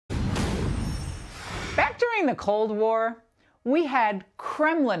Back during the Cold War, we had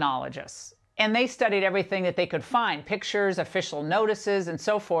Kremlinologists, and they studied everything that they could find, pictures, official notices, and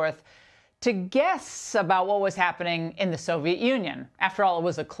so forth, to guess about what was happening in the Soviet Union. After all, it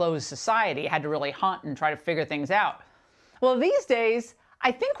was a closed society. You had to really hunt and try to figure things out. Well, these days,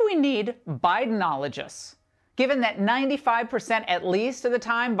 I think we need Bidenologists, given that 95% at least of the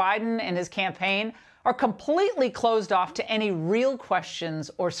time Biden and his campaign are completely closed off to any real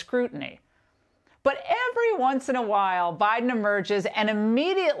questions or scrutiny. But every once in a while, Biden emerges and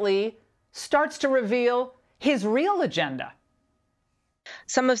immediately starts to reveal his real agenda.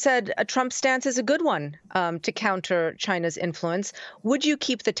 Some have said Trump's stance is a good one to counter China's influence. Would you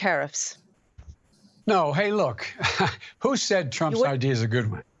keep the tariffs? No. Hey, look, who said Trump's idea is a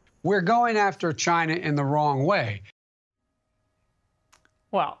good one? We're going after China in the wrong way.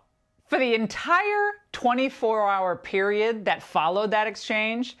 Well, for the entire 24-hour period that followed that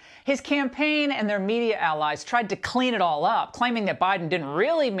exchange, his campaign and their media allies tried to clean it all up, claiming that Biden didn't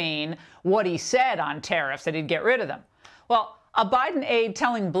really mean what he said on tariffs, that he'd get rid of them. Well, a Biden aide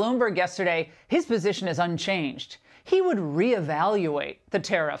telling Bloomberg yesterday his position is unchanged. He would reevaluate the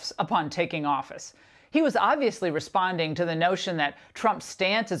tariffs upon taking office. He was obviously responding to the notion that Trump's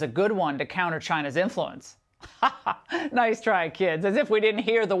stance is a good one to counter China's influence. Nice try, kids, as if we didn't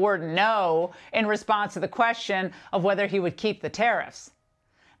hear the word no in response to the question of whether he would keep the tariffs.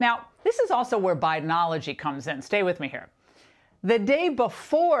 Now, this is also where Bidenology comes in. Stay with me here. The day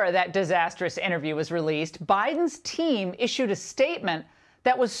before that disastrous interview was released, Biden's team issued a statement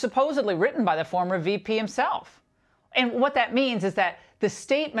that was supposedly written by the former VP himself. And what that means is that the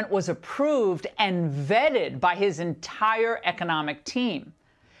statement was approved and vetted by his entire economic team.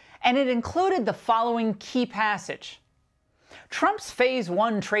 And it included the following key passage. Trump's Phase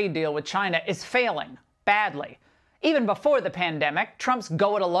 1 trade deal with China is failing badly. Even before the pandemic, Trump's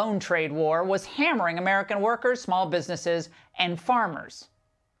go-it-alone trade war was hammering American workers, small businesses, and farmers.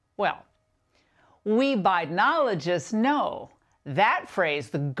 Well, we Bidenologists know that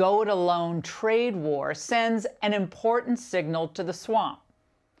phrase, the go-it-alone trade war, sends an important signal to the swamp.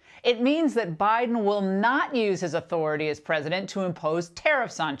 It means that Biden will not use his authority as president to impose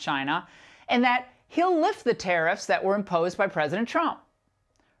tariffs on China, and that he'll lift the tariffs that were imposed by President Trump.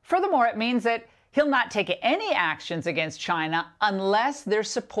 Furthermore, it means that he'll not take any actions against China unless they're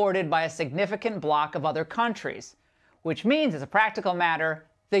supported by a significant bloc of other countries, which means, as a practical matter,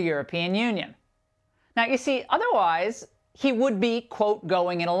 the European Union. Now, you see, otherwise, he would be, quote,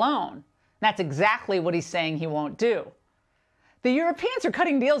 going it alone. That's exactly what he's saying he won't do. The Europeans are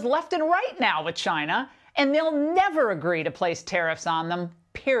cutting deals left and right now with China, and they'll never agree to place tariffs on them,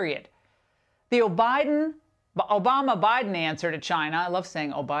 period. The Obama-Biden answer to China, I love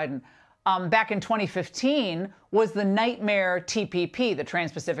saying O'Biden, back in 2015 was the nightmare TPP, the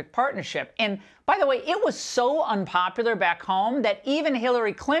Trans-Pacific Partnership. And by the way, it was so unpopular back home that even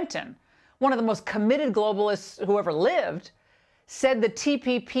Hillary Clinton, one of the most committed globalists who ever lived, said the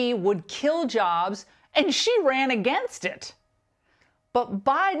TPP would kill jobs, and she ran against it. But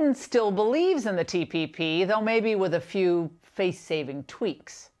Biden still believes in the TPP, though maybe with a few face-saving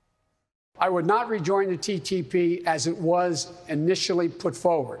tweaks. I would not rejoin the TPP as it was initially put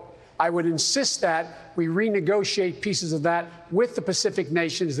forward. I would insist that we renegotiate pieces of that with the Pacific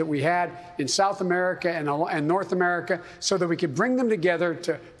nations that we had in South America and North America so that we could bring them together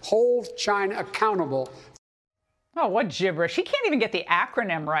to hold China accountable. Oh, what gibberish. He can't even get the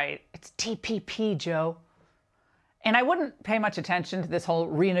acronym right. It's TPP, Joe. And I wouldn't pay much attention to this whole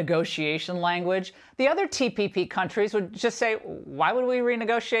renegotiation language. The other TPP countries would just say, why would we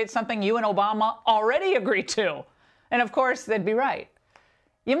renegotiate something you and Obama already agreed to? And of course, they'd be right.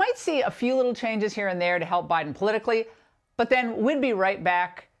 You might see a few little changes here and there to help Biden politically, but then we'd be right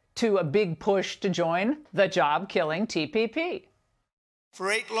back to a big push to join the job-killing TPP.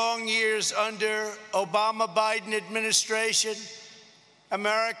 For 8 long years under Obama-Biden administration,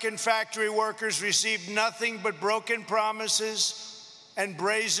 American factory workers received nothing but broken promises and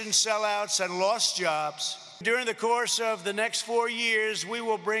brazen sellouts and lost jobs. During the course of the next 4 years, we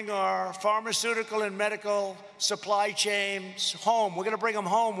will bring our pharmaceutical and medical supply chains home. We're going to bring them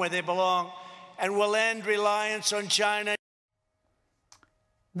home where they belong, and we'll end reliance on China.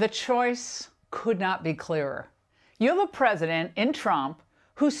 The choice could not be clearer. You have a president in Trump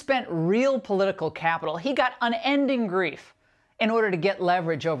who spent real political capital. He got unending grief in order to get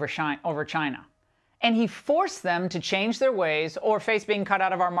leverage over China. And he forced them to change their ways or face being cut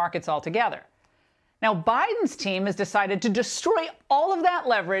out of our markets altogether. Now, Biden's team has decided to destroy all of that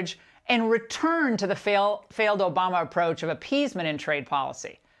leverage and return to the failed Obama approach of appeasement in trade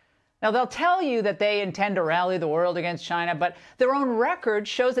policy. Now, they'll tell you that they intend to rally the world against China, but their own record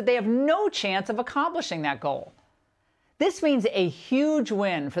shows that they have no chance of accomplishing that goal. This means a huge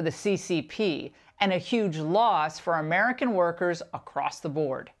win for the CCP and a huge loss for American workers across the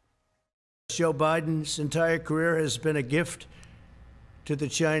board. Joe Biden's entire career has been a gift to the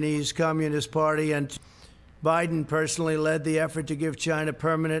Chinese Communist Party, and Biden personally led the effort to give China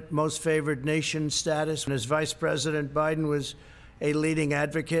permanent most favored nation status. And as Vice President, Biden was a leading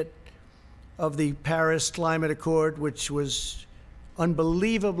advocate of the Paris Climate Accord, which was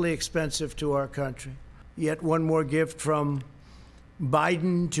unbelievably expensive to our country. Yet one more gift from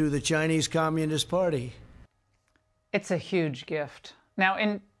Biden to the Chinese Communist Party. It's a huge gift. Now,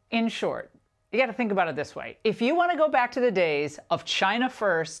 in short, you got to think about it this way. If you want to go back to the days of China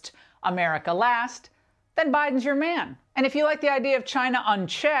first, America last, then Biden's your man. And if you like the idea of China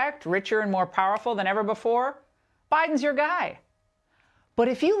unchecked, richer and more powerful than ever before, Biden's your guy. But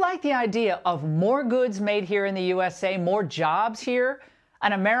if you like the idea of more goods made here in the USA, more jobs here,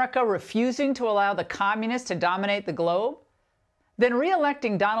 and America refusing to allow the communists to dominate the globe, then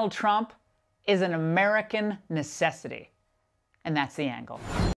re-electing Donald Trump is an American necessity. And that's the angle.